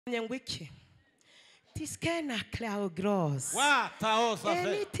Nyangwiki. Tiskena klao gross. Wa taosa fe.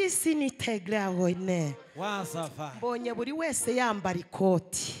 Eliti siniteglaho ine. Wa safa. Mbonye buri wese yambara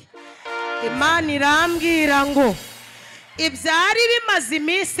ikoti. Imana irambwira ngo ibyari bimaze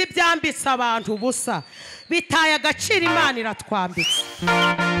iminsi byambitse abantu ubusa bitaye agaciro Imana iratwambitse.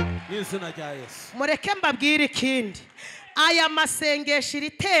 N'izina rya Yesu. Mureke mbabwire ikindi. Aya masengesho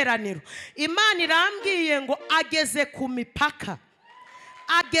iriteraniro Imana irambwiye ngo ageze ku mipaka.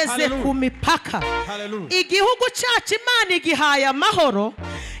 Ageze ku mipaka. Igihugu cyacu Imana igihaye amahoro.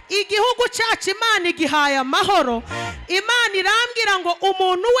 Igihugu cyacu Imana igihaye amahoro. Imana irambwira ngo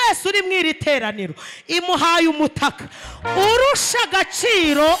umuntu wese uri mu iriteraniro imuhaye umutaka urusha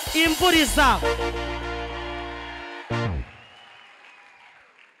agaciro imvura izaba.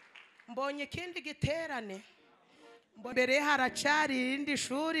 Mbonye ikindi giterane. Mbere haracari irindi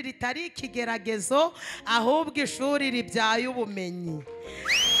shuri ritari ikigeragezo ahubwo ishuri ribyaye ubumenyi.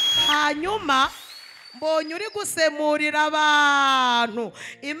 Hanyuma mbonye uri gusemurira abantu.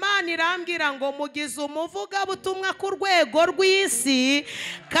 Imana irambwira ngo mugize umuvuga butumwa ku rwego rw'isi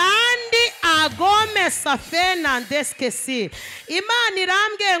kandi agome safena ndeskesi. Imana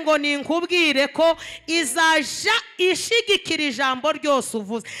irambwiye ngo ninkubwire ko izaja ishigikira ijambo ryose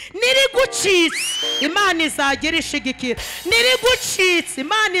uvuze. Nirigucitse Imana izagira ishigikira. Nirigucitse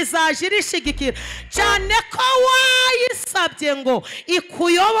Imana izagira ishigikira. Cyane ko wayisabye ngo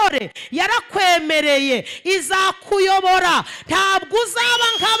ikuyobore yarakwemereye izakuyobora ntabwo uzaba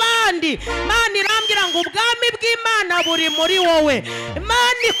nk'abandi. Imana irambwira ngo ubwami bw'Imana buri muri wowe.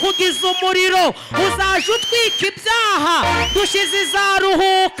 Imana ikugize umuriro uzaje utwika ibyaha dushize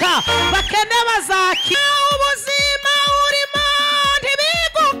izaruhuka bakene bazakira. Ubuzima urimo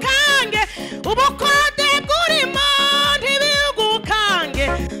ntibigukange ubukode bw'urimo ntibigukange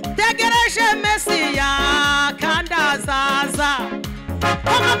tegereje Mesiya kandi azaza.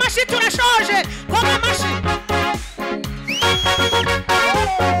 Koma amashi turashoje. Koma amashi.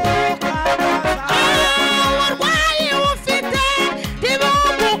 Uburwayi ufite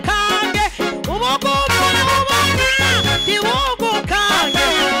ntibugukange. Ubugumba ubona ntibugukange.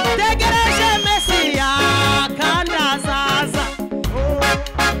 Tegereje Mesiya kandi azaza.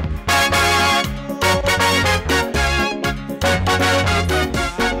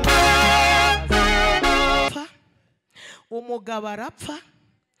 Umugabo arapfa.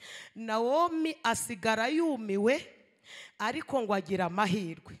 Nawomi asigara yumiwe ariko ngo agira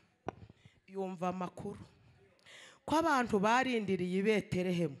amahirwe. Yumva amakuru ko abantu barindiriye i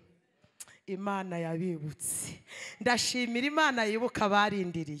Betelehemu Imana yabibutse. Ndashimira Imana yibuka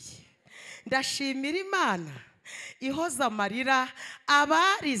barindiriye. Ndashimira Imana ihoza amarira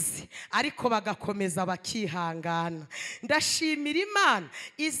abarize ariko bagakomeza bakihangana. Ndashimira Imana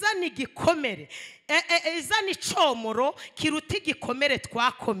izana igikomere izana icomoro kiruta igikomere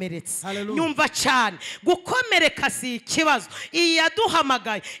twakomeretse. Nyumva cyane gukomereka si ikibazo. Iyi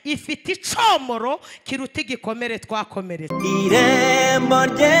yaduhamagaye ifite icomoro kiruta igikomere twakomeretse. Irembo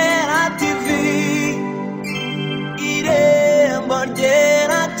ryera TV. Irembo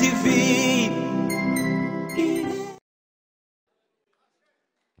ryera TV.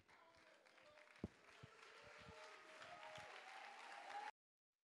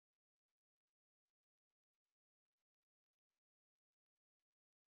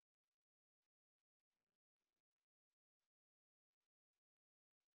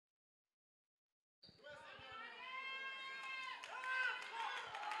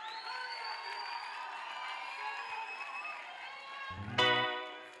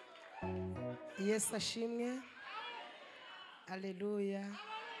 Yesu ashimwe. Haleluya.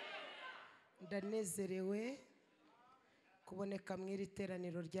 Ndanezerewe kuboneka mu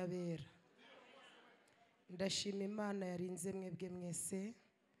iriteraniro ry'abera. Ndashima Imana yarinze mwebwe mwese.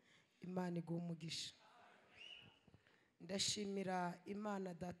 Imana iguha umugisha. Ndashimira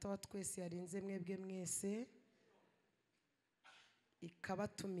Imana Data wa twese yarinze mwebwe mwese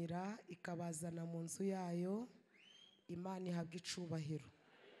ikabatumira ikabazana mu nzu yayo. Imana ihabwa icubahiro.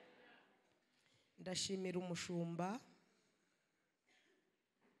 Ndashimira umushumba.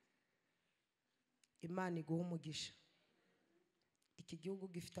 Imana iguha umugisha. Iki gihugu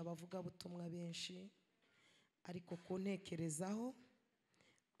gifite abavuga butumwa benshi ariko kuntekerezaho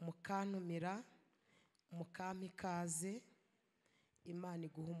mukantumira mukampa ikaze. Imana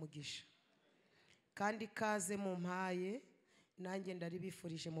iguha umugisha kandi ikaze mu mpaye nanjye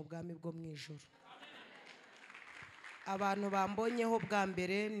ndaribifurije mu bwami bwo mu ijuru. Abantu bambonyeho bwa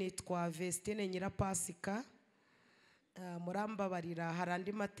mbere nitwa Vestine Nyirapasika. Murambabarira hari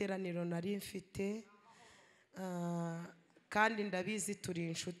andi materaniro nari mfite kandi ndabizi turi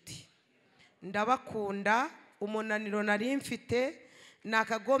inshuti. Ndabakunda umunaniro nari mfite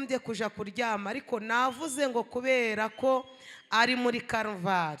nakagombye kuja kuryama, ariko navuze ngo kubera ko ari muri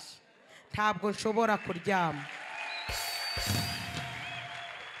Karuvali ntabwo nshobora kuryama.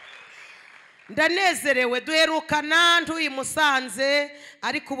 Ndanezerewe, duherukana ntuye Musanze,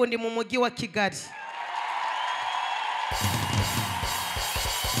 ariko ubu ndi mu mujyi wa Kigali.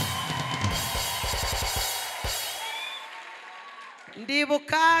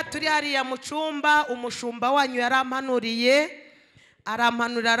 Ndibuka turi hariya mu cyumba, umushumba wanyu yarampanuriye,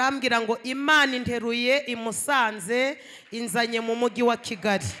 arampanura arambwira ngo Imana interuye i Musanze inzanye mu mujyi wa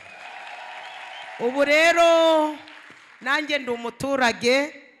Kigali. Ubu rero nanjye ndi umuturage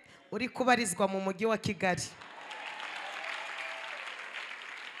uri kubarizwa mu mujyi wa Kigali.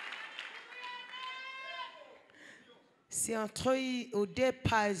 C'est un truc au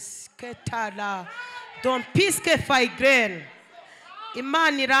départ que t'as là, donc puisque Faigren,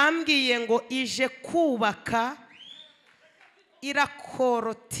 Imana irambwiye ngo ije kubaka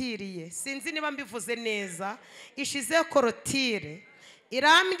irakorotiriye. Sinzi niba mbivuze neza, ishize korotire.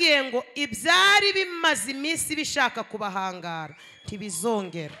 Irambwiye ngo ibyari bimaze iminsi bishaka kubahangara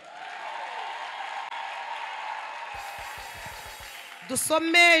ntibizongera.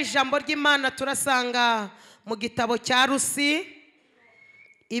 Dusome ijambo ry'Imana turasanga mu gitabo cya Rusi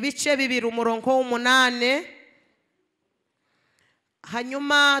ibice 2 umurongo w'8,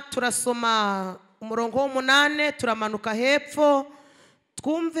 hanyuma turasoma umurongo w'8 turamanuka hepfo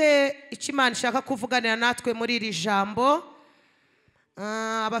twumve icyo Imana ishaka kuvuganira natwe muri iri jambo.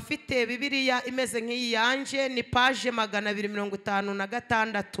 Abafite Bibiliya imeze nk'iyi yanje ni page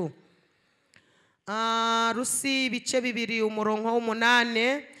 256. Rusi ibice 2 umurongo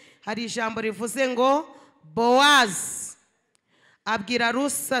w'8 hari ijambo rivuze ngo Boaz abwira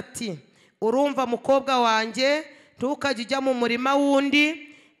Rusi ati, urumva mukobwa wanjye, ntukajye ujya mu murima wundi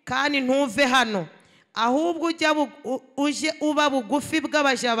kandi ntuve hano, ahubwo uje uba bugufi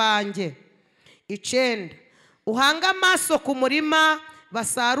bw'abaja banjye. 9 uhanga amaso ku murima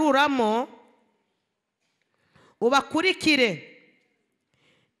basaruramo ubakurikire.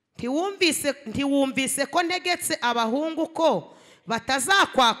 Ntiwumvise ko ntegetse abahungu ko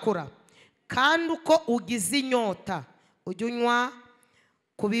batazakwakura, kandi uko ugize inyota ujye unywa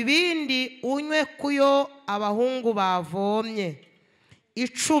ku bibindi unywe kuyo abahungu bavomye.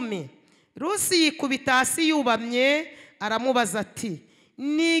 10 Rusi yikubita hasi yubamye aramubaza ati,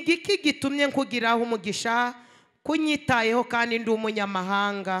 ni igiki gitumye nkugiraho umugisha kunyitayeho kandi ndi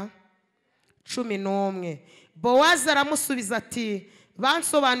umunyamahanga? 11 Bowazi aramusubiza ati,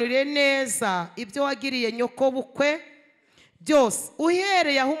 bansobanuriye neza ibyo wagiriye nyoko bukwe byose,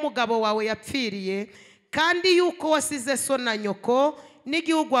 uhereye aho umugabo wawe yapfiriye, kandi yuko wasize so na nyoko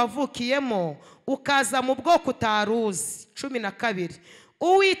n'igihugu wavukiyemo ukaza mu bwoko utaruzi. 12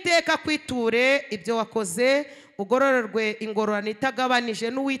 Uwiteka kwiture ibyo wakoze, ugororerwe ingororano itagabanije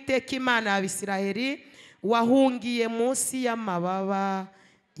n'Uwiteka Imana y'Abisiraheli wahungiye munsi y'amababa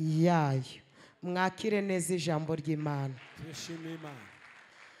yayo. Mwakire neza ijambo ry'Imana.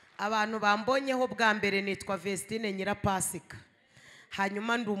 Abantu bambonyeho bwa mbere nitwa Vestine Nyirapasika,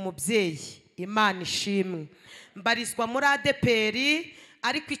 hanyuma ndi umubyeyi. Imana ishimwe. Mbarizwa muri ADPR,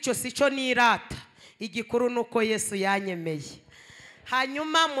 ariko icyo sico nirata, igikuru nuko Yesu yanyemeye.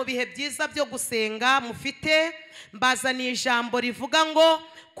 Hanyuma mu bihe byiza byo gusenga mufite, mbazaniye ijambo rivuga ngo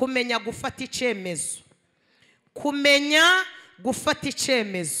kumenya gufata icyemezo. Kumenya gufata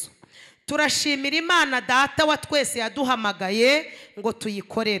icyemezo. Turashimira Imana Data wa twese yaduhamagaye ngo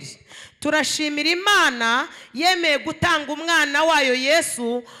tuyikorere. Turashimira Imana yemeye gutanga umwana wayo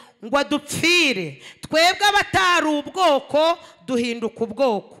Yesu ngo adupfire. Twebwe abatari ubwoko duhinduka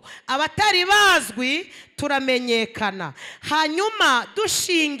ubwoko, abatari bazwi turamenyekana. Hanyuma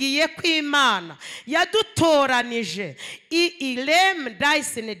dushingiye ku Imana yadutoranije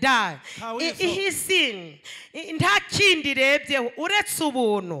nta kindi rebyeho uretse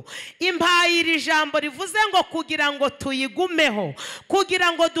ubuntu. Impayira ijambo rivuze ngo kugira ngo tuyigumeho,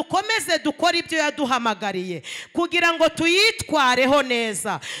 kugira ngo dukomeze dukore ibyo yaduhamagariye, kugira ngo tuyitwareho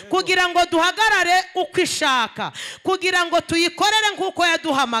neza, kugira ngo duhagarare uko ishaka, kugira ngo tuyikorere nk'uko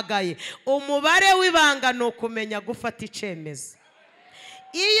yaduhamagaye. Umubare w'ibanga ni ukumenya gufata icyemezo.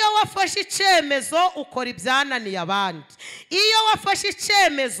 Iyo wafashe icyemezo ukora ibyananiye abandi. Iyo wafashe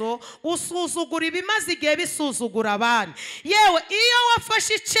icyemezo usuzugura ibimaze igihe bisuzugura abandi. Yewe iyo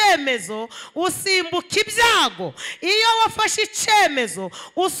wafashe icyemezo usimbuka ibyago. Iyo wafashe icyemezo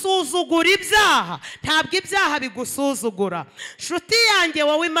usuzugura ibyaha. Ntabwo ibyaha bigusuzugura. Nshuti yanjye,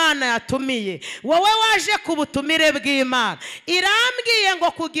 wowe Imana yatumiye, wowe waje ku butumire bw'Imana, irambwiye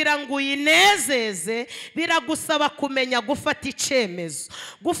ngo kugira ngo uyinezeze biragusaba kumenya gufata icyemezo.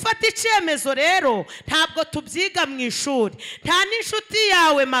 gufata icyemezo rero ntabwo tubyiga mu ishuri, nta n'inshuti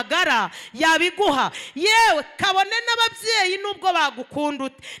yawe magara yabiguha, yewe kabone n'ababyeyi nubwo bagukunda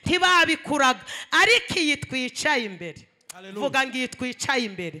ntibabikuraga, ariko iyi twicaye imbere, vuga ngo iyi twicaye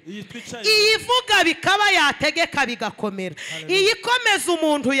imbere, iyi vuga bikaba yategeka bigakomera, iyi komeza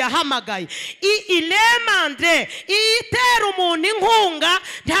umuntu yahamagaye, iremandre, iyi itera umuntu inkunga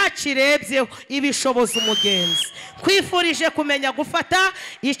ntakirebyeho, ibishoboza umugenzi. Kwifurije kumenya gufata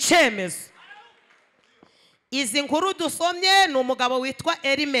icyemezo. Izi nkuru dusomye ni umugabo witwa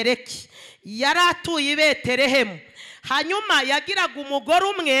Elimeleki, yari atuye i Betelehemu. Hanyuma yagiraga umugore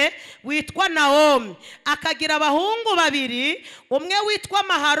umwe witwa Naomi, akagira abahungu babiri, umwe witwa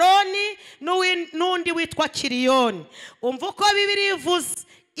Maharoni n'undi witwa Kiriyoni. Umva uko Bibiliya ivuze,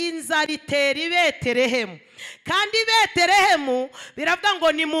 inzara itera i Betelehemu, kandi Betelehemu biravuga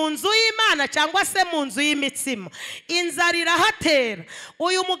ngo ni mu nzu y'Imana cyangwa se mu nzu y'imitsima. Inzara irahatera.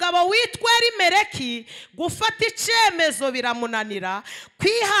 Uyu mugabo witwa Elimeleki gufata icyemezo biramunanira,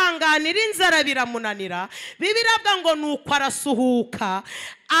 kwihanganira inzara biramunanira. Biravuga ngo nuko arasuhuka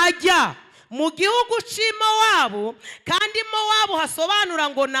ajya mu gihugu cy'Imowabu, kandi Mowabu hasobanura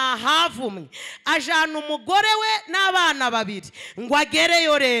ngo nahavumwe. Ajana umugore we n'abana babiri ngo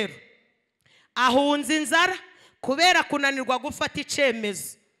agereyo. Rero ahunze inzara kubera kunanirwa gufata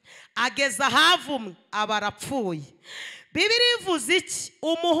icyemezo, ageze ahavumwe aba arapfuye. Bibiliya ivuze iki?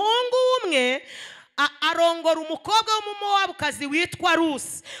 Umuhungu umwe arongora umukobwa w'umumowabukazi witwa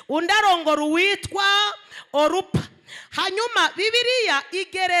Rusi, undi arongora uwitwa Orupa. Hanyuma Bibiliya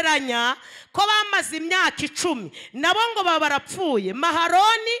igereranya ko bamaze imyaka 10 nabo ngo baba barapfuye.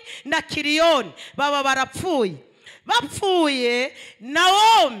 Maharoni na Kiriyoni baba barapfuye. Bapfuye,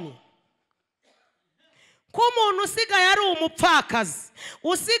 Naomi ko umuntu usigaye ari umupfakazi,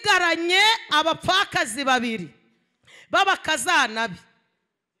 usigaranye abapfakazi babiri b'abakazana be,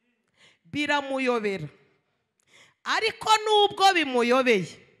 biramuyobera. Ariko nubwo bimuyobeye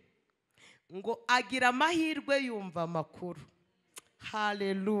ngo agira amahirwe yumva amakuru.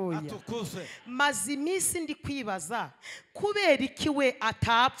 Haleluya. Maze iminsi ndi kwibaza kubera iki we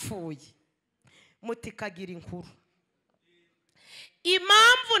atapfuye. Mutikagira inkuru.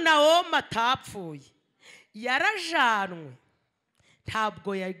 Impamvu Naomi atapfuye, yarajanwe,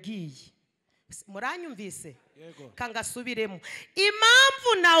 ntabwo yagiye. Muranyumvise? Kangasubiremo.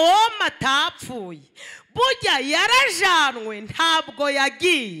 Impamvu Naomi atapfuye, burya yarajanwe, ntabwo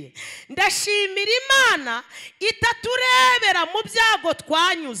yagiye. Ndashimira Imana itaturebera mu byago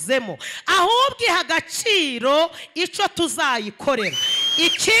twanyuzemo, ahubwo iha agaciro icyo tuzayikorera.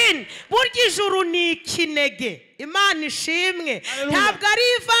 Ikindi, burya ijuru ni ikinege. Imana ishimwe. Ntabwo ari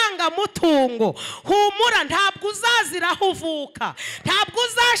ivangamutungo. Humura, ntabwo uzazira aho uvuka, ntabwo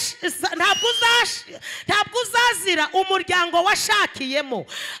uzazira umuryango washakiyemo.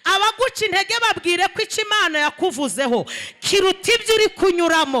 Abaguca intege babwire ko icyo Imana yakuvuzeho kiruta ibyo uri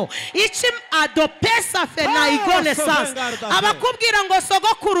kunyuramo. Iki adopesa fena igone sansa. Abakubwira ngo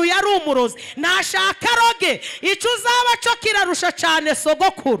sogokuru yari umurozi, nashaka roge, icyo uzaba cyo kirarusha cyane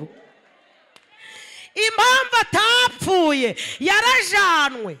sogokuru. Impamvu atapfuye,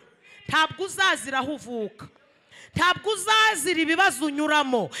 yarajanwe. Ntabwo uzazira aho uvuka, ntabwo uzazira ibibazo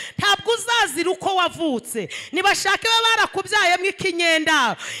unyuramo, ntabwo uzazira uko wavutse. Nibashake baba barakubyayemo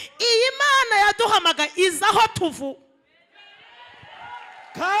ikinyenda. Iyi Mana yaduhamaga iza aho tuvu.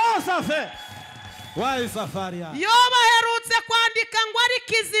 Yoba herutse kwandika ngo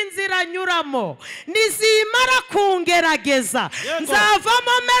ariko izi nzira nyuramo nizimara kungerageza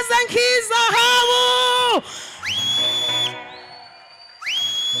nzavamo meze nk'izahabu.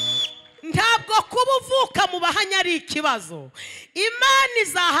 Ntabwo kuba uvuka mu bahanya ari ikibazo. Imana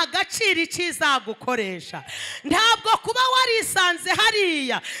izaha agaciro icyo izagukoresha. Ntabwo kuba warisanze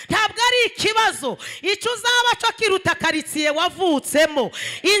hariya ntabwo ari ikibazo. Icyo uzaba cyo kiruta karitsiye wavutsemo.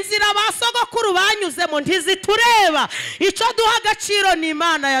 Inzira basogokuru banyuzemo ntizitureba. Icyo duha agaciro ni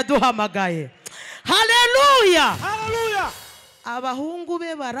Imana yaduhamagaye. Haleluya. Haleluya. Abahungu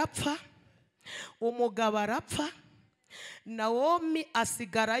be barapfa, umugabo arapfa, Naomi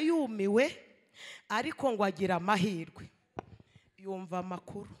asigara yumiwe, ariko ngo agira amahirwe. Yumva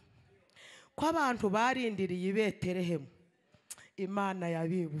amakuru ko abantu barindiriye i Betelehemu, Imana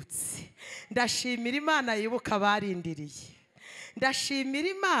yabibutse. Ndashimira Imana yibuka barindiriye. Ndashimira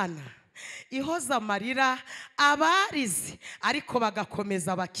Imana ihoza amarira abarize ariko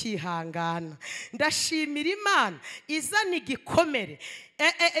bagakomeza bakihangana. Ndashimira Imana izana igikomere,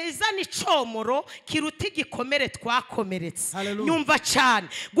 izana icomoro kiruta igikomere twakomeretse. Nyumva cyane,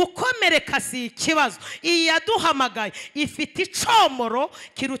 gukomereka si ikibazo. Iyi yaduhamagaye ifite icomoro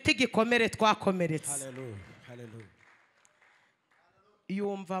kiruta igikomere twakomeretse.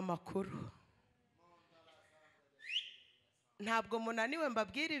 yumva amakuru. Ntabwo munaniwe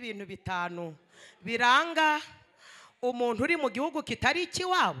mbabwira ibintu bitanu biranga umuntu uri mu gihugu kitari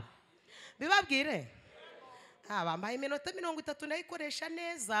ikiwabo. Bibabwire. Bambaye iminota 30 ndayikoresha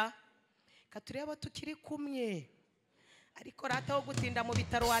neza. Katureba tukiri kumwe. Ariko rata wo gutinda mu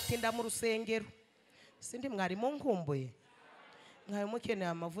bitaro watinda mu rusengero. Sindi mwari mu nkumbuye. Mwaye mukeneye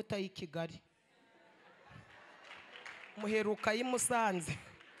amavuta y'i Kigali. Muheruka y'Musanze.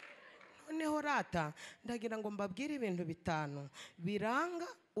 Noneho rata ndagira ngo mbabwire ibintu bitanu biranga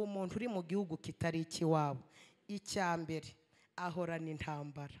umuntu uri mu gihugu kitari ikiwabo. Icyambere, ahorana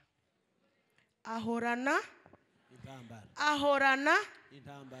intambara. Ahorana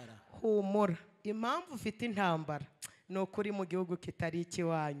intambara. Humura. Impamvu ufite intambara nukuri mu gihugu kitari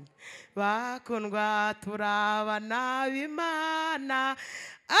ikiwanyu. Bakundwa turabana b'Imana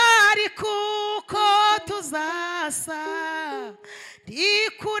ariko uko tuzasa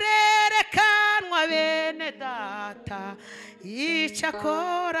ntikurerekanwa bene data.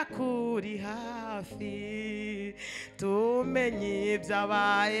 Icyakora kuri hafi tumenye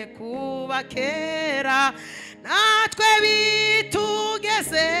ibyabaye kuba kera natwe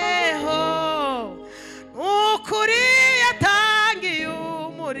bitugezeho. Ukuri yatangiye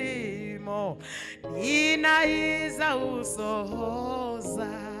umurimo ninahiza usohoza.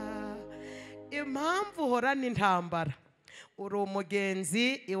 Impamvu uhorana intambara, uri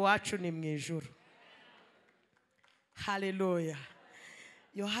umugenzi, iwacu ni mu ijuru. Haleluya.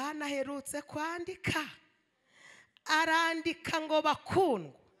 Yohana aherutse kwandika, arandika ngo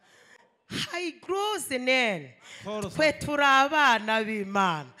bakundwa hayigrozenen twe turi abana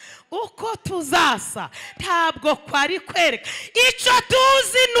b'Imana. Uko tuzasa ntabwo kwari kwereka. Icyo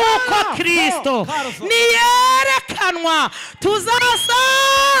tuzi nuko Kristo niyerekanwa tuzasa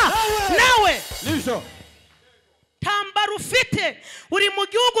nawe. Tambara ufite uri mu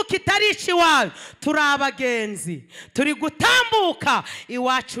gihugu kitari ikiwawe. Turi abagenzi, turi gutambuka,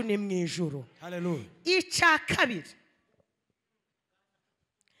 iwacu ni mu ijuru. Haleluya. Icya kabiri,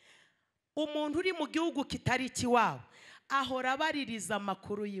 umuntu uri mu gihugu kitari ikiwabo ahora baririza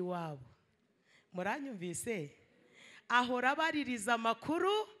amakuru y'iwabo. Muranyumvise? Ahora baririza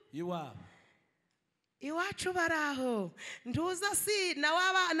amakuru y'iwabo. Iwacu baraho ntuza si na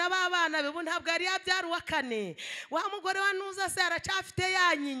babana bebu ntabwo yari yabyara uwa kane. Wa mugore wa ntuza se aracafite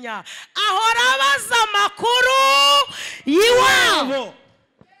yanyinya. Ahora baza amakuru y'iwabo.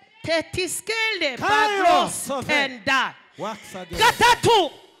 Tetiskele bagros penda.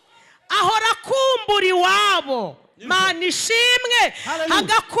 Gatatu, ahora kumbura iwabo. Mana ishimwe.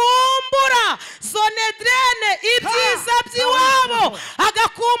 Agakumbura zonedrene ibyiza by'iwabo.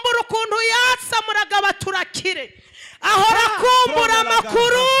 Agakumbura ukuntu yatsa muragaba turakire. Ahora kumbura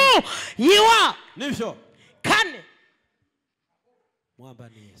amakuru yiwa. Nivyo. Kane,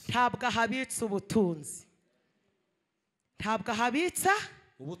 Mwambaniye. ntabwo habitsa ubutunzi. Ntabwo habitsa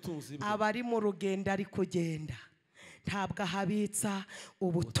ubutunzi. Abari mu rugendo ari kugenda. Ntabwo habitsa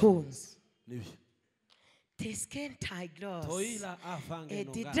ubutunzi. Nivyo. Tesken Tigros Toila avange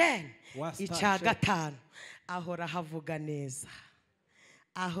Ediden. Icya gatanu, ahora havuga neza.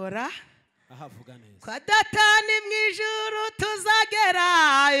 Ahora ahavuga neza. Kwa data ni mu ijuru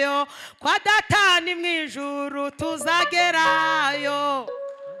tuzagerayo. Kwa data ni mu ijuru tuzagerayo.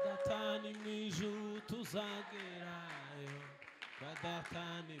 Kwa data ni mu ijuru tuzagerayo. Kwa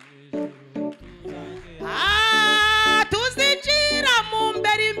data ni mu ijuru tuzagerayo. Tuzinjira mu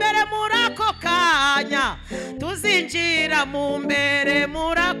mbere murako kanya. Tuzinjira mu mbere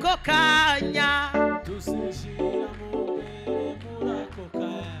murako kanya. Tuzinjira mu mbere murako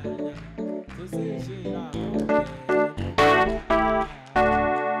kanya. Tuzinjira mu mbere.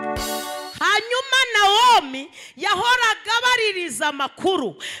 Hanyuma Naomi yahoraga baririza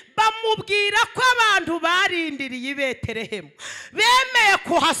amakuru. Bamubwira ko abantu barindiriye i Betelehemu, bemeye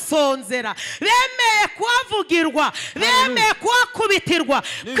kuhasonzera, bemeye kuhavugirwa, bemeye kuhakubitirwa,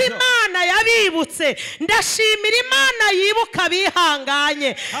 ko Imana yabibutse. Ndashimira Imana yibuka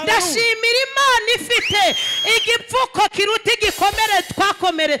bihanganye. Ndashimira Imana ifite igipfuko kiruta igikomere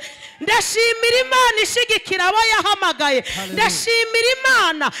twakomere. Ndashimira Imana ishigikira abo yahamagaye. Ndashimira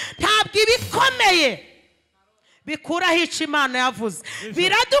Imana ntabwo ibikomeye bikuraho icyo Imana yavuze.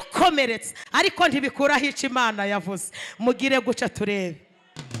 Biradukomeretsa ariko ntibikuraho icyo Imana yavuze. Mugire guca turebe.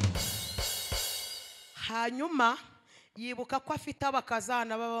 Hanyuma yibuka ko afite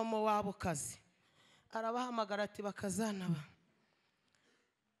abakazana babamo wabo kazi. Arabahamagara ati, bakazana ba,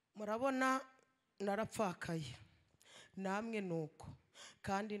 murabona narapfakaye, namwe nuko,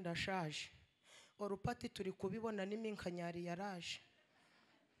 kandi ndashaje. Orupati turi kubibona n'iminkanyari yaraje.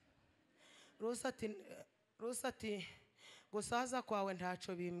 Rusa ati gusaza kwawe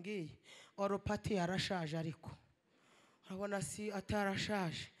ntaco bimbwiye Oropati yarashaje ariko urabona si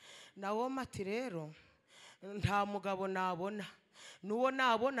atarashaje nawo mati rero nta mugabo nabona nuwo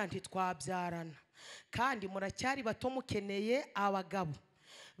nabona ntitwabyarana kandi muracyari bato mukeneye abagabo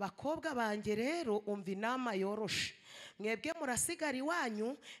bakobwa banjye rero umva inama yoroshe mwebwe murasigara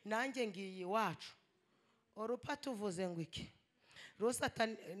iwanyu nanjye ngiye iwacu Oropati uvuze ngo iki Rusata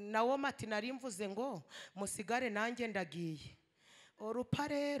nawo mati nari mvuze ngo musigare nanjye ndagiye Orupa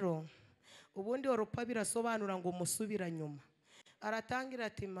rero ubundi Orupa birasobanura ngo musubira nyuma aratangira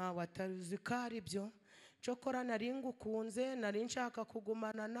ati ma batazi kari byo cokora nari ngukunze nari nshaka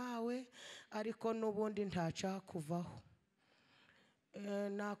kugumana nawe ariko nubundi ntaca kuvaho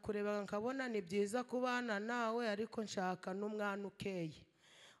nakureba nkabona ni byiza kubana nawe ariko nshaka n'umwana ukeye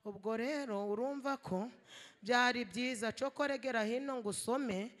ubwo rero urumva ko byari byiza cokoregera hino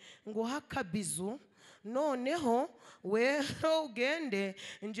ngusome nguha kabizu noneho weho ugende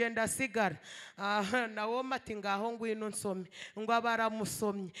nje ndasigara nawo mati ngaho ngwino nsome ngo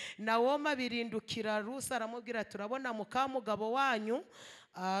abaramusomye nawo mabirindukira Rusa aramubwira turabona mukamugabo wanyu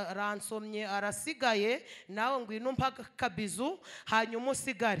aransomye arasigaye nawe ngwino mpaka kabizu hanyuma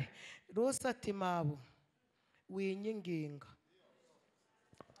usigare Rusa ati mabo winyinginga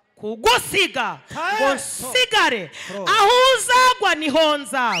kugusiga ngo nsigare aho uzagwa niho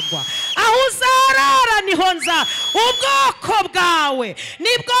nzagwa aho uzarara niho nza ubwoko bwawe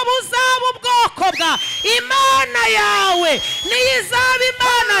nibwo buzaba ubwoko bwa Imana yawe niyo izaba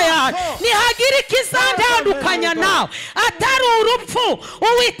Imana yawe nihagira ikizantandukanya nawe atari urupfu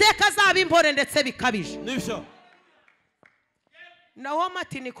Uwiteka azaba impore ndetse bikabije nibyo nawo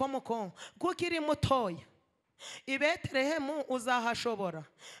mati niko muko kukiri mutoya I Betelehemu uzahashobora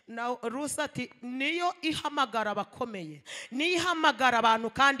na Rusa ati niyo ihamagara abakomeye niyo ihamagara abantu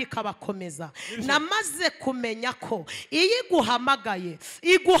kandi ikabakomeza namaze kumenya ko iyo iguhamagaye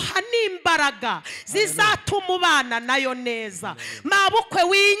iguha n'imbaraga zizatuma ubana nayo neza mabukwe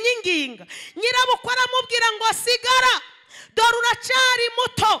winyinginga nyirabukwe aramubwira ngo sigara dore uracari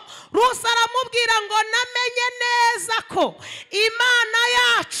muto Rusa aramubwira ngo namenye neza ko Imana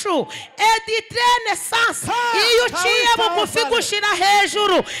yacu editrene sansa iyo uciye bugufi gushira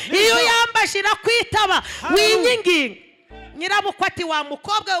hejuru iyo yambashira kwitaba winyinginga nyirabukwe ati wa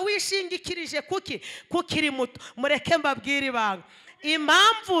mukobwa wishingikirije kukiri muto mureke mbabwire ibanga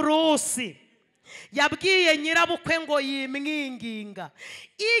impamvu Rusi yabwiye nyirabukwe ngo yimwinginga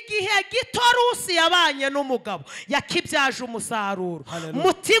igihe gito Rusi yabanye n'umugabo yakibyaje umusaruro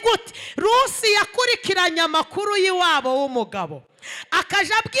muti gute Rusi yakurikiranye amakuru y'iwabo w'umugabo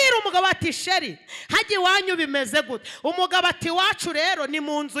akaja abwira umugabo ati sheri haje wanyu bimeze gute umugabo ati wacu rero ni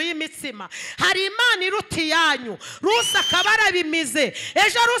mu nzu y'imitsima hari Imana iruti yanyu Rusi akabara bimize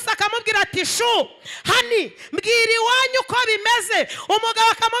ejo Rusi akamubwira ati shu hani mbwira iwanyu ko bimeze umugabo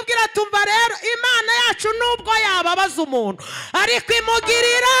akamubwira tumva rero Imana yacu nubwo yababaza umuntu ariko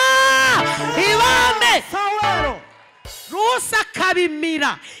imugirira ibambe Rusi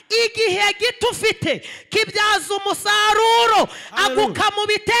akabimira igihe gito ufite kibyaza umusaruro aguka mu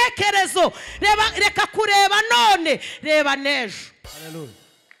bitekerezo reka kureba none reba nejo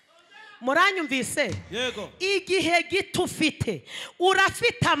muranyumvise igihe gito ufite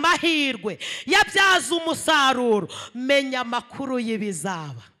urafite amahirwe yabyaza umusaruro menya amakuru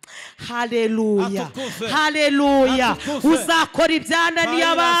y'ibizaba Haleluya Haleluya uzakora ibyananiye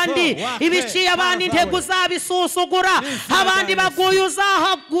abandi ibiciye abandi intego uzabisusugura abandi baguye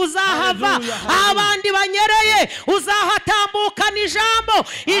uzahava abandi banyereye uzahatambukana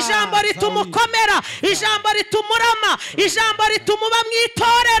ijambo rituma ukomera ijambo rituma urama ijambo rituma uba mu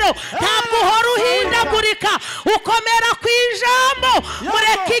itorero ntabwo uhora uhindagurika ukomera ku ijambo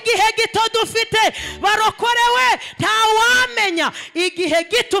mureke igihe gito dufite barokorewe ntawamenya igihe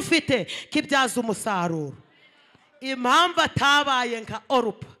gito ufite kibyaza umusaruro impamvu atabaye nka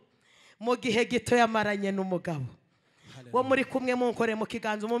Orupa mu gihe gito yamaranye n'umugabo wo muri kumwe munkore mu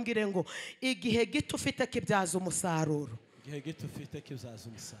kiganza umumbwire ngo igihe gito ufite kibyaza umusaruro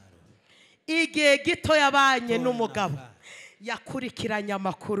igihe gito yabanye n'umugabo yakurikiranye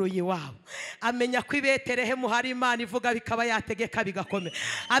amakuru y'iwabo amenya ko I Betelehemu hari Imana ivuga bikaba yategeka bigakomera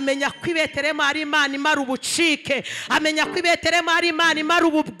amenya ko I Betelehemu hari Imana imara ubucike amenya ko I Betelehemu hari Imana imara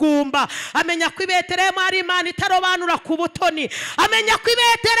ubugumba amenya ko I Betelehemu hari Imana itarobanura ku butoni amenya ko I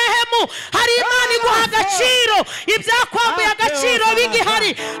Betelehemu hari Imana iguha agaciro ibyakwambuye agaciro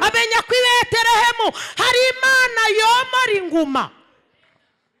bigihari amenya ko I Betelehemu hari Imana yomara inguma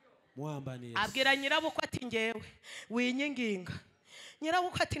abwira nyirabukwe ati ngewe winyinginga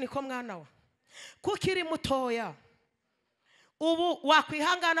nyirabukwe ati niko mwana wa kukiri mutoya ubu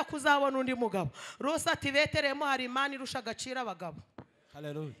wakwihangana kuzabona undi mugabo. Rose ati Betelehemu hari Imana irusha agaciro abagabo.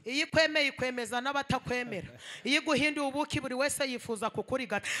 Hallelujah. Iyi kwemeye ikwemeza n'abatakwemera. Iyi guhinduye ubuki buri wese yifuza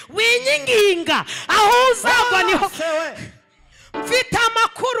kukurigata. Winyinginga aho uzagwa niho. Mfite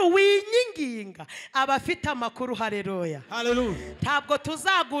amakuru winyinginga abafite amakuru. Haleluya. Hallelujah. Ntabwo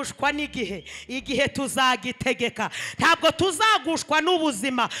tuzagushwa n'igihe, igihe tuzagitegeka. Ntabwo tuzagushwa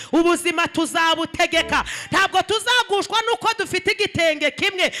n'ubuzima, ubuzima tuzabutegeka. Ntabwo tuzagushwa nuko dufite igitenge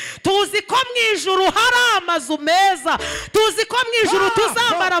kimwe. Tuzi ko mu ijuru hari amazu meza, tuzi ko mu ijuru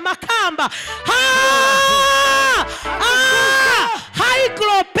tuzambara amakamba. High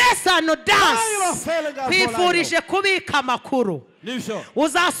glow pesa no dance. Kwifurije kubika amakuru.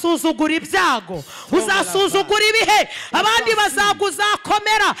 Uzasuzugura ibyago, uzasuzugura ibihe. Abandi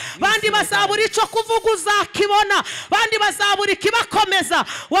bazaguzakomera, abandi bazabura ico kuvuga uzakibona, abandi bazabura ikibakomeza,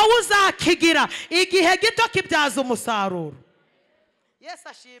 wowe uzakigira. Igihe gito kibyaza umusaruro. Yesu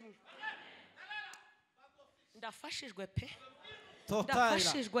ashimwe. Ndafashijwe pe,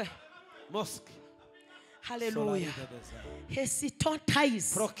 ndafashijwe. Haleluya.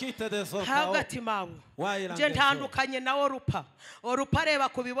 Hesitontayizi hagati mawe. Je ntandukanye na Orupa. Orupa reba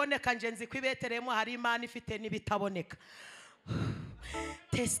kubiboneka, nje nzi ko i Betelehemu hari Imana ifite n'ibitaboneka.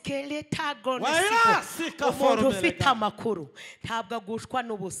 Teskele tagonesiko. Umuntu ufite amakuru ntabwo agushwa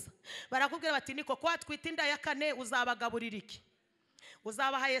n'ubusa. Barakubwira bati niko kwa twita inda ya kane uzabagaburira iki?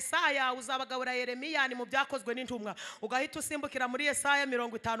 Uzabaha Yesaya, uzabagabura Yeremiya ni mu byakozwe n'intumwa. Ugahita usimbukira muri Yesaya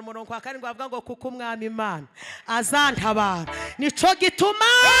 50 umurongo wa 7 avuga ngo kuko umwami Imana azantabara. Nico gituma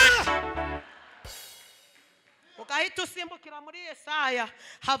ugahita usimbukira muri Yesaya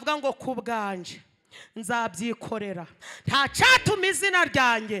havuga ngo kubwanje nzabyikorera, nta cyatuma izina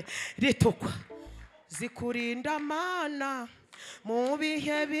ryanjye ritukwa. Zikurinda Mana mu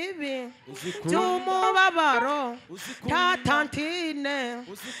bihe bibi by'umubabaro, ta tantine,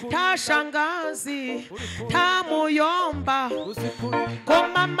 ta shangazi, ta muyomba,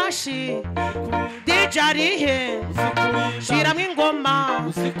 goma mashi, DJ arihe, shiramwe ingoma,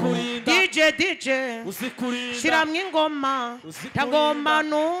 DJ, shiramwe ingoma, ta ngoma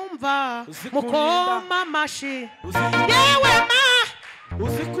numva, mukoma mashi, yewe ma,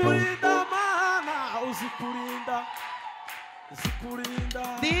 uzikurinda Mana, uzikurinda.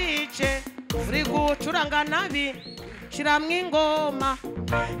 DJ uri gucuranga nabi, shiramwe ingoma,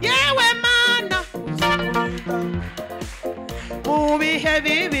 yewe Mana mu bihe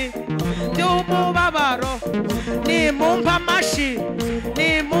bibi by'umubabaro, nimumpa amashi,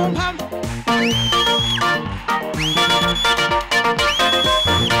 nimumpa.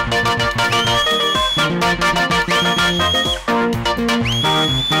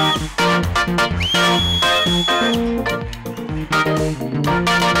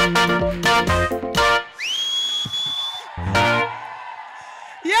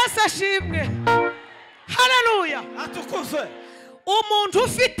 Yesu ashimwe. Haleluya. Atukuzwe. Umuntu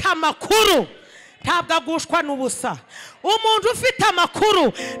ufite amakuru ntabwo agushwa n'ubusa. Umuntu ufite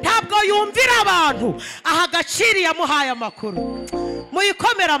amakuru ntabwo yumvira abantu, aha agaciro yamuhaye amakuru.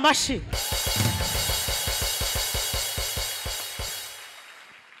 Muyikomera amashi.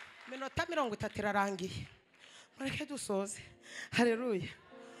 Minota 30 irarangiye. Mureke dusoze. Haleluya.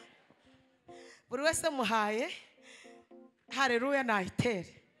 Buri wese muhaye haleluya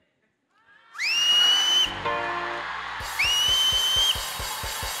nayitere.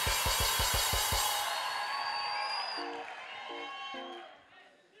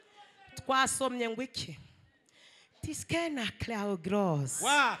 Twasomye ngo iki? Tiskena clao gross.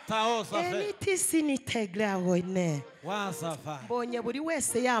 Wa taoza fe. Eliti sinitegra hoine. Wa zafa. Bonye buri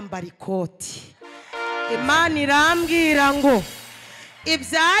wese yambara ikoti. Imana irambwira ngo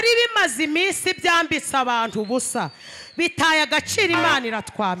ibyari bimaze iminsi byambitse abantu ubusa bitaye agaciro Imana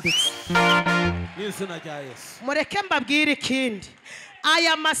iratwambitse. N'izina rya Yesu. Mureke mbabwire ikindi.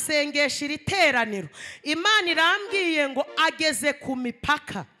 Aya masengesho iriteraniro Imana irambwiye ngo ageze ku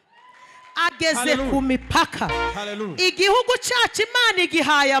mipaka. Ageze ku mipaka. Igihugu cyacu Imana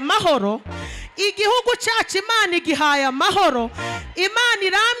igihaye amahoro. Igihugu cyacu Imana igihaye amahoro. Imana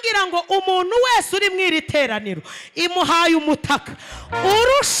irambwira ngo umuntu wese uri mu iriteraniro imuhaye umutaka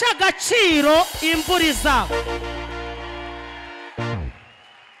urusha agaciro imvura izagwa.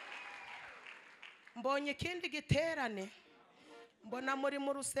 Mbonye ikindi giterane, mbona muri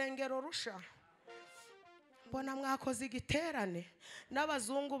mu rusengero rusha, mbona mwakoze igiterane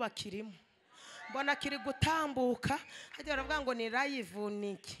n'abazungu bakirimo, mbona kiri gutambuka hajya baravuga ngo ni live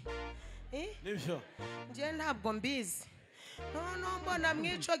niki. Nibyo nje ntabwo mbizi, no mbona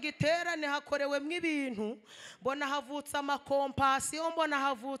mwico giterane hakorewemwe ibintu, mbona havutse amakompasiyo, mbona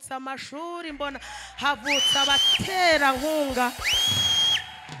havutse amashuri, mbona havutse abatera nkunga.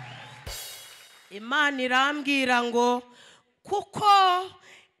 Imana irambwira ngo kuko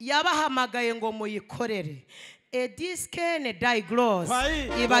yabahamagaye ngo muyikorere, ediskene daiglos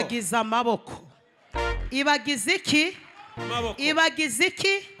ibagiza amaboko. Ibagize iki? Ibagize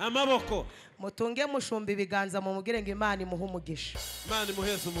iki? Amaboko. Mutunge mushumba ibiganza mu mugire ngo Imana imuhe umugisha. Imana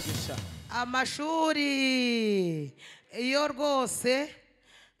imuheze umugisha. Amashuri iyo rwose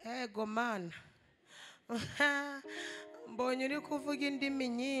ego Mana mbonye uri kuvuga indimi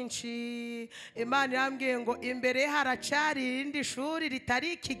nyinshi. Imana irambwiye ngo imbere haracari irindi shuri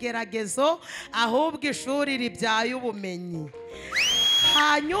ritari ikigeragezo, ahubwo ishuri ribyaye ubumenyi.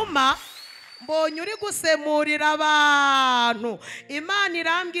 Hanyuma mbonye uri gusemurira abantu. Imana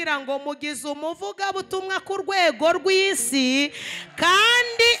irambwira ngo mugize umuvugabutumwa ku rwego rw'isi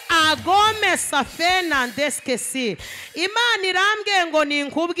kandi agome safena ndeskesi. Imana irambwiye ngo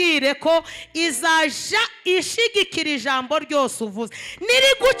ninkubwire ko izaja ishigikira ijambo ryose uvuze.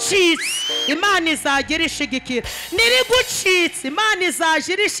 Nirigucitse Imana izagira ishigikira, nirigucitse Imana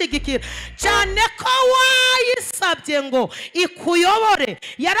izagira ishigikira. Cyane ko wayisabye ngo ikuyobore,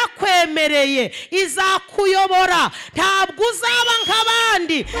 yarakwemereye izakuyobora, ntabwo uzaba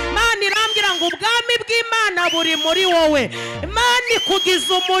nk'abandi. Imana irambwira ngo ubwami bw'Imana buri muri wowe. Imana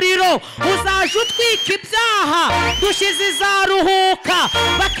ikugize umuriro, uzaje utwika ibyaha, dushize izaruhuka,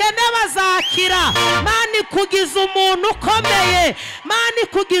 bakene bazakira. Imana ikugize umuntu ukomeye, Imana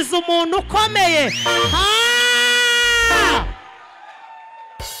ikugize umuntu ukomeye.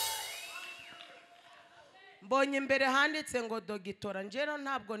 Mbonye imbere handitse ngo dogitora, njero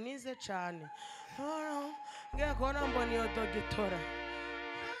ntabwo nize cyane. Ngiye kubona mbona iyo dogitora.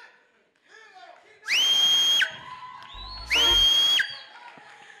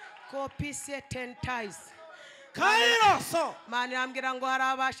 Kopise 10 times. Kairoso. Mani ambwira ngo hari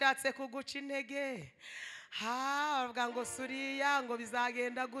abashatse kuguca intege. Bavuga ngo suriya ngo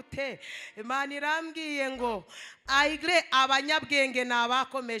bizagenda gute. Imana irambwiye ngo aigre abanyabwenge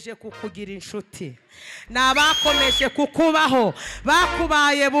nabakomeje kukugira inshuti, nabakomeje kukubaho,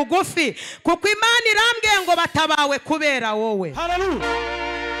 bakubaye bugufi, kuko Imana irambwiye ngo batabawe kubera wowe. Hallelujah.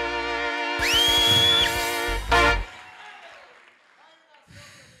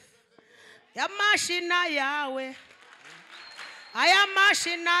 Ya mashina yawe, aya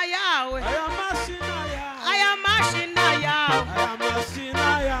mashina yawe, Aya mashina yawe, aya mashina yawe, aya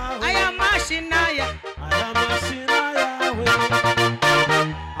mashina yawe, aya mashina yawe, aya mashina yawe,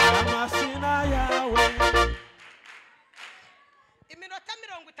 aya mashina yawe. Iminota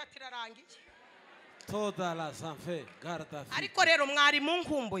 30 irarangiye. Toda la sanfe garda fi. Ariko rero mwari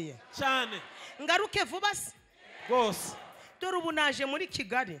munkumbuye Cyane. ngaruke vuba se. Gose. Dore ubu naje muri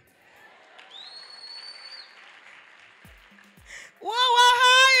Kigali.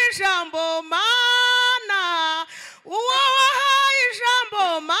 Wahaye ijambo Mana, wahaye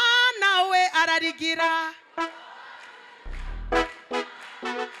ijambo Mana we ararigira.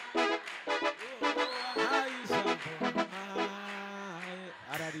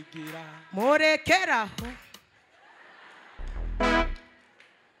 Murekeraho.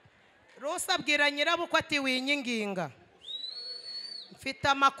 Rosa abwira nyirabukwe ati winyinginga, mfite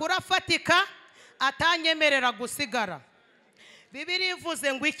amakuru afatika atanyemerera gusigara. Bibiliya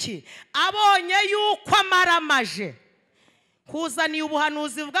ivuze ngo iki? Abonye yuko amaramaje kuzaniye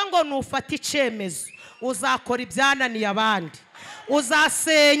ubuhanuzi buvuga ngo nufata icyemezo uzakora ibyananiye abandi,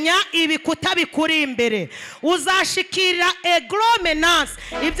 uzasenya ibikuta bikuri imbere, uzashikira eglomenance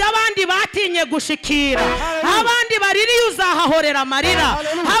ibyo abandi batinye gushikira. Abandi baririye uzahahorera amarira,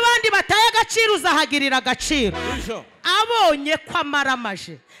 abandi bataye agaciro uzahagirira agaciro. Abonye ko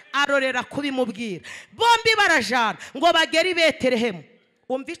amaramaje arorera kubimubwira. Bombi barajana ngo bagere i Betelehemu.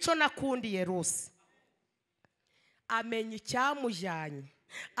 Umva ico nakundiye Rusi, amenya icyamujyanye,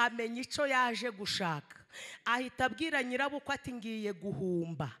 amenya ico yaje gushaka. Ahita abwira nyirabukwe ati ngiye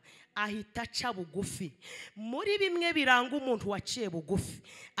guhumba. Ahita aca bugufi. Muri bimwe biranga umuntu waciye bugufi,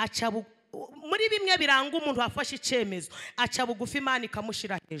 muri bimwe biranga umuntu wafashe icyemezo, aca bugufi, Imana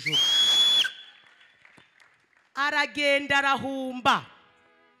ikamushira hejuru. Aragenda arahumba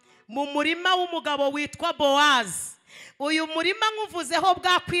mu murima w'umugabo witwa Bowazi. Uyu murima nkuvuzeho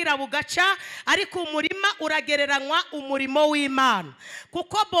bwakwira bugaca, ariko umurima uragereranywa umurimo w'Imana,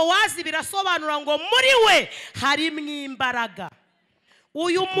 kuko Bowazi birasobanura ngo muri we harimo imbaraga.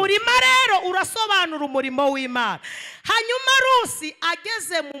 Uyu murima rero urasobanura umurimo w'Imana. Hanyuma Rusi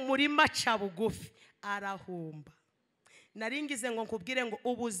ageze mu murima aca bugufi arahumba. naringize ngo nkubwire ngo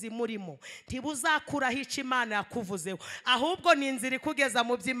ubuzima urimo ntibuzakuraho icyo Imana yakuvuzeho, ahubwo ni inzira ikugeza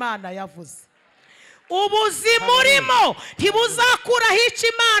mu byo Imana yavuze. ubuzima urimo ntibuzakuraho icyo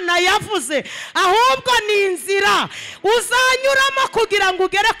Imana yavuze, ahubwo ni inzira uzanyuramo kugira ngo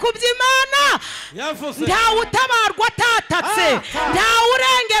ugere ku byo Imana yavuze. Ntawe utabarwa atatatse, ntawe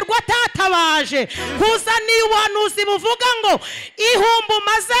urengerwa atatabaje. Kuzaniye ubuhanuzi buvuga ngo ihumba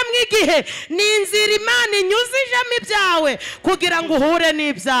umazemo igihe ni inzira Imana inyuzijemo ibyawe kugira ngo uhure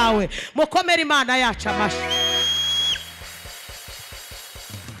n'ibyawe. Mukomere Imana yacu amashyi.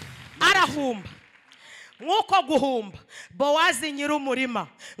 Arahumba nk'uko guhumba Bowazi nyir'umurima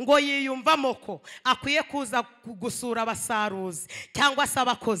ngo yiyumvamo ko akwiye kuza gusura abasaruzi cyangwa se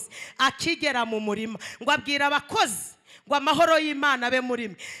abakozi. Akigera mu murima ngo abwira abakozi ngo amahoro y'Imana abe muri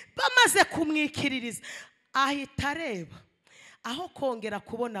mwe. Bamaze kumwikiririza ahita areba, aho kongera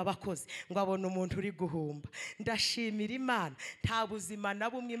kubona abakozi ngo abone umuntu uri guhumba. Ndashimira Imana, nta buzima na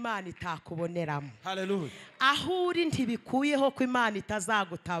bumwe Imana itakuboneramo. Haleluya. Aho uri ntibikuyeho ko Imana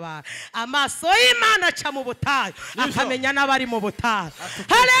itazagutabara. Amaso y'Imana aca mu butayu akamenya n'abari mu butayu.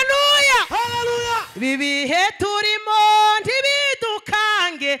 Haleluya. Haleluya. Bibihe turimo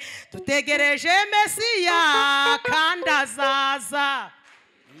ntibidukange, dutegereje Mesiya kandi azaza.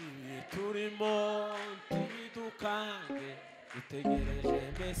 Bibihe turimo ntibidukange, utegereje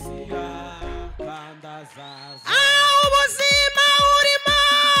Mesiya kandi azaza. Ubuzima urimo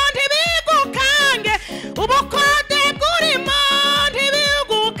ntibigukange, ubukode bw'urimo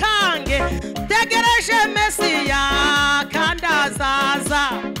ntibigukange, utegereje Mesiya kandi azaza.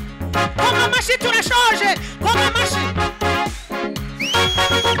 Koma amashyi turashoje, koma amashyi.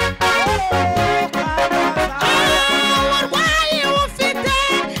 Uburwayi ufite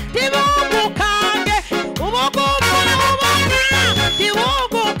ntibugukange, ubugugu ubona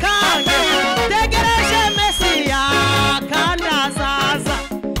ntibugukange, utegereje Mesiya kandi azaza.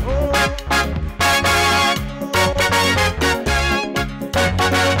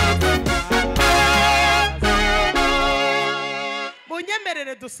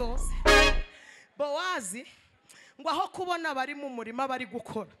 Munyemerere dusoze. Bowazi ngo aho kubona bari mu murima bari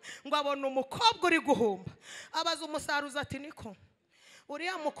gukora, ngo abona umukobwa uri guhumba. Abaza umusaruzi ati niko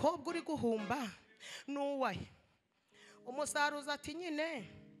uriya mukobwa uri guhumba n'uwahe? Umusaruzi ati nyine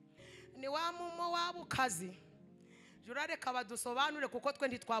ni wa mumo wabukazi. Jura reka badusobanure kuko twe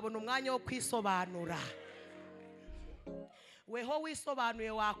ntitwabona umwanya wo kwisobanura. Weho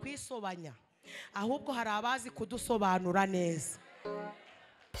wisobanuye wakwisobanya, ahubwo hari abazi kudusobanura neza.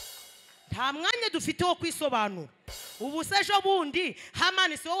 Nta mwanya dufite wo kwisobanura. Ubu se ejo bundi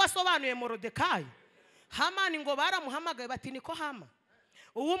Hamani si wowe wasobanuye Morodekayi? Hamani ngo baramuhamagaye bati niko Hama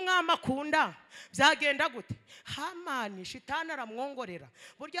uwo umwami akunda byagenda gute? Hamani shitani aramwongorera,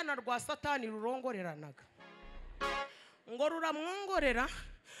 burya na rwa Satani rurongoreranaga. Ngo ruramwongorera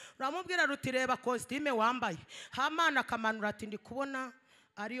ruramubwira ruti reba kositime wambaye. Hamani akamanura ati ndi kubona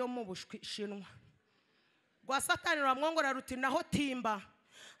ariyo mu Bushinwa. Rwa Satani ruramwongorera ruti naho timba.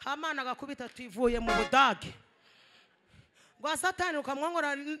 Hamani agakubita ati ivuye mu Budage. Rwa Satani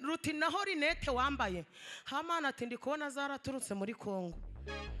rukamwongorera ruti naho rinete wambaye. Hamani ati ndi kubona zaraturutse muri Kongo.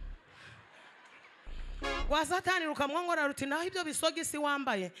 Rwa Satani rukamwongorera ruti naho ibyo bisogisi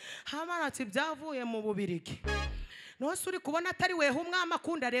wambaye. Hamani ati byavuye mu Bubirigi. Nose uri kubona atari weho umwami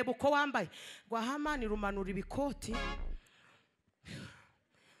akunda, reba uko wambaye. Rwa Hamani rumanura ibikoti.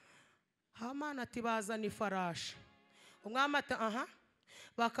 Hamani ati bazana ifarashi. Umwami ati aha.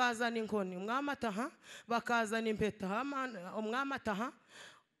 Bakazana inkoni. Umwami ati aha. Bakazana impeta. Umwami ati aha.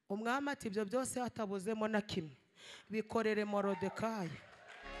 Umwami ati ibyo byose hatabuzemo na kimwe, bikorere Morodekayi.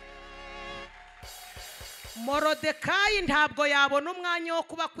 Morodekayi ntabwo yabona umwanya wo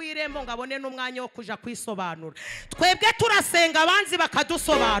kuba ku irembo ngo abone n'umwanya wo kuja kwisobanura. Twebwe turasenga abanzi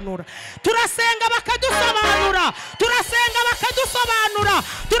bakadusobanura, turasenga bakadusobanura, turasenga bakadusobanura,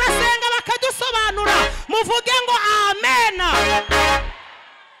 turasenga bakadusobanura. Muvuge ngo amena.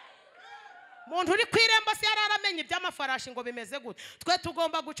 Muntu uri ku irembo se yararamenye iby'amafarashi ngo bimeze gute? Twe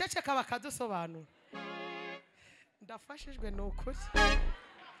tugomba guceceka bakadusobanura. Ndafashijwe n'ukuri.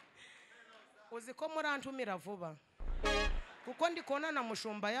 Uzi ko murantumira vuba kuko ndi kubona na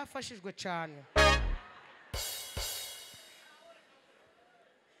mushumba yafashijwe cyane.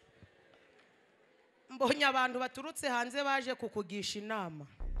 Mbonye abantu baturutse hanze baje kukugisha inama,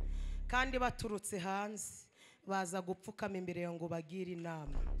 kandi baturutse hanze baza gupfukama imbere ngo bagire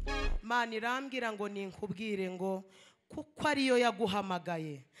inama. Imana irambwira ngo ninkubwire ngo kuko ariyo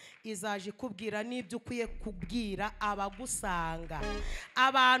yaguhamagaye izaje ikubwira n'ibyo ukwiye kubwira abagusanga.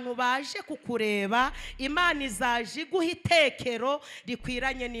 Abantu baje kukureba Imana izaje iguha itekero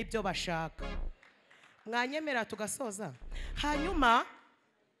rikwiranye n'ibyo bashaka. mwanyemera tugasoza. Hanyuma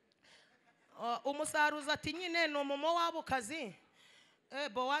umusaruzi ati nyine ni umumo wabo kazi.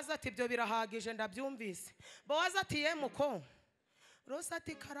 Bowazi ati ibyo birahagije ndabyumvise. Bowazi ati yemuko. Rose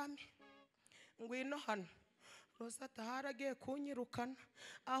ati karame ngwino hano. Rose ati haragiye kunyirukana.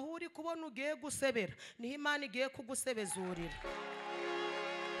 Aho uri kubona ugiye gusebera niho Imana igiye kugusebezurira.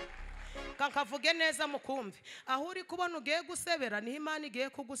 Kankavuge neza mukumve. Aho uri kubona ugiye gusebera niho Imana igiye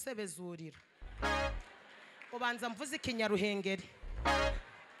kugusebezurira. Ubanza mvuze ikinyaruhengeri.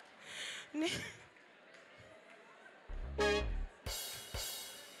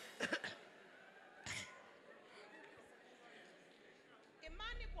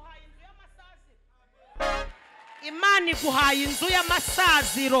 Imana iguhaye inzu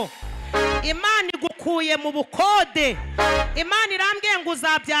y'amasaziro. Imana igukuye mu bukode. Imana irambwiye ngo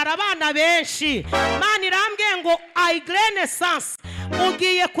uzabyara abana benshi. Imana irambwiye ngo renaissance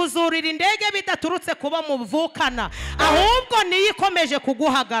ugiye kuzurira indege bidaturutse kuba mu buvukana, ahubwo niyo ikomeje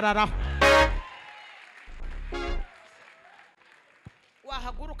kuguhagararaho.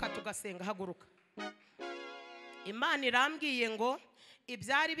 Wahaguruka tugasenga. Haguruka. Imana irambwiye ngo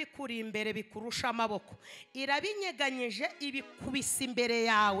ibyari bikuri imbere bikurusha amaboko irabinyeganyije ibikubisa imbere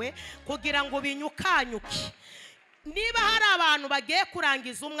yawe kugira ngo binyukanyuke. Niba hari abantu bagiye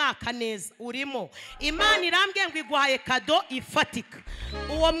kurangiza umwaka neza urimo, Imana irambwiye ngo iguhaye kado ifatika.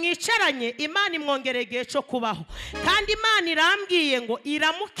 Uwo mwicaranye Imana imwongereye igihe cyo kubaho, kandi Imana irambwiye ngo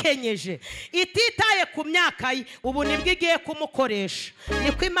iramukenyeje ititaye ku myaka ye, ubu nibwo igiye kumukoresha.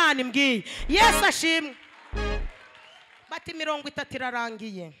 Niko Imana imbwiye. Yesu ashimwe. Bati 30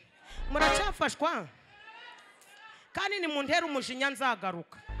 irarangiye, muracafashwa kandi ni mu ntera umujinya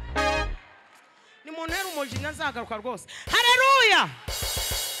nzagaruka. Ni mu ntera umujinya nzagaruka rwose. Haleluya.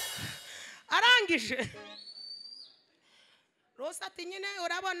 Arangije Rose ati nyine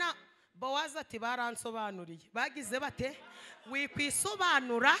urabona. Bowazi ati baransobanuriye. Bagize bate?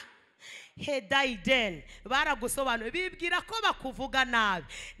 Wikwisobanura Hedaiden baragusobanura bibwira ko bakuvuga nabi,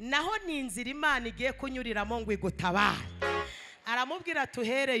 naho ni inzira Imana igiye kunyuriramo ngo igutabare. Aramubwira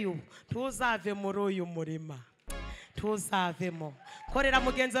tuhereye ubu ntuzave muri uyu murima, ntuzavemo. Korera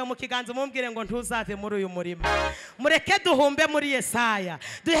mugenzi wawe mu kiganza mumbwire ngo ntuzave muri uyu murima. Mureke duhumbe muri Yesaya,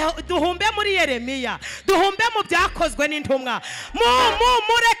 duhumbe muri Yeremiya, duhumbe mu byakozwe n'intumwa.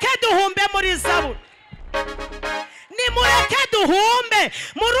 Mureke duhumbe muri Zaburi. Nimureke duhumbe.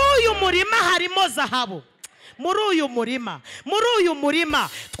 Muri uyu murima harimo zahabu. Muri uyu murima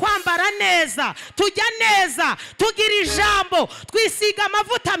twambara neza, tujya neza, tugira ijambo, twisiga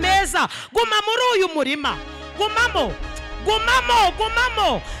amavuta meza. Guma muri uyu murima. Gumamo.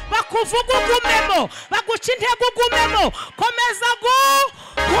 Bakuvuga ugumemo, baguca intego ugumemo. Komeza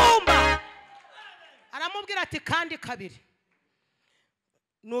guhumba. Aramubwira ati kandi kabiri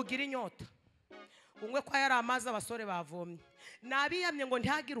nugira inyota unywe kwa yari amazi abasore bavomye. Nabiyamye ngo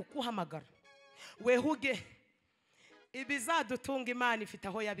ntihagire ukuhamagara. Wehuge ibizadutunga Imana ifite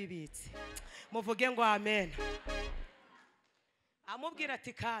aho yabibitse. Muvuge ngo amen. Amubwira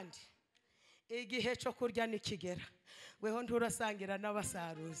ati kandi igihe cyo kurya nikigera, weho nturasangira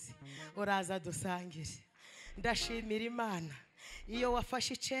n'abasaruzi, uraza dusangire. Ndashimira Imana iyo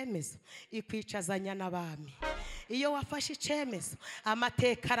wafashe icyemezo ikwicazanya n'abami. Iyo wafashe icyemezo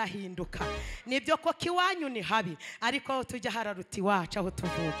amateka arahinduka. Nibyo ko kiwanyu ni habi, ariko aho tujya hararuta iwacu aho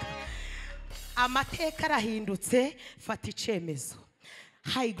tuvuka. Amateka arahindutse. Fata icyemezo.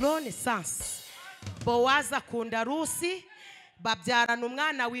 Renaissance. Bowazi akunda Rusi, babyarana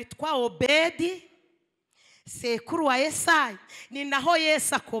umwana witwa Obedi, sekuru wa Yesayi, ni naho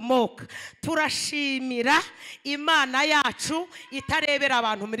Yesu akomoka. Turashimira Imana yacu itarebera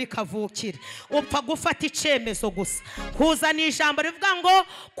abantu muri kavukire. Upfa gufata icyemezo gusa. Kuzana ijambo rivuga ngo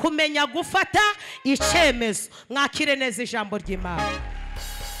kumenya gufata icyemezo. Mwakire neza ijambo ry'Imana.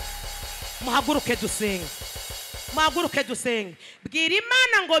 Muhaguruke dusenge. Bwira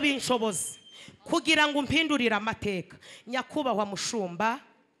Imana ngo binshoboze kugira ngo umpindurire amateka. Nyakubahwa mushumba,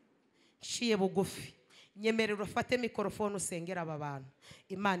 nciye bugufi, nyemerera ufate mikrofone usengera aba bantu.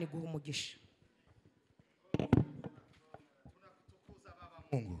 Imana iguha umugisha. Tunakutukuza Baba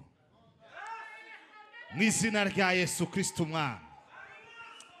Mungu mu izina rya Yesu Kristo Umwana.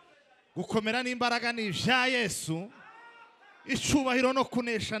 Gukomera n'imbaraga ni ibya Yesu, icubahiro no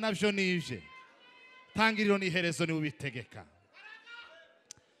kunesha navyo nivye. Tangiriro n'iherezo ni ubitegeka.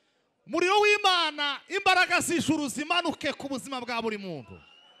 Muriyo w'Imana, imbaraga z'ijuru zimanuke ku buzima bwa buri muntu.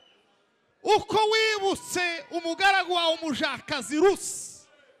 Uko wibutse umugaragu wawe umujakazi Rusi,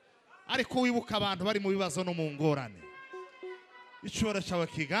 ariko wibuka abantu bari mu bibazo no mu ngorane. Icubahiro cyawe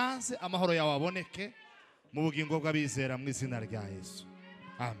kiganze, amahoro yawe aboneke mu bugingo bw'abizera mu izina rya Yesu.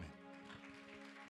 Amen.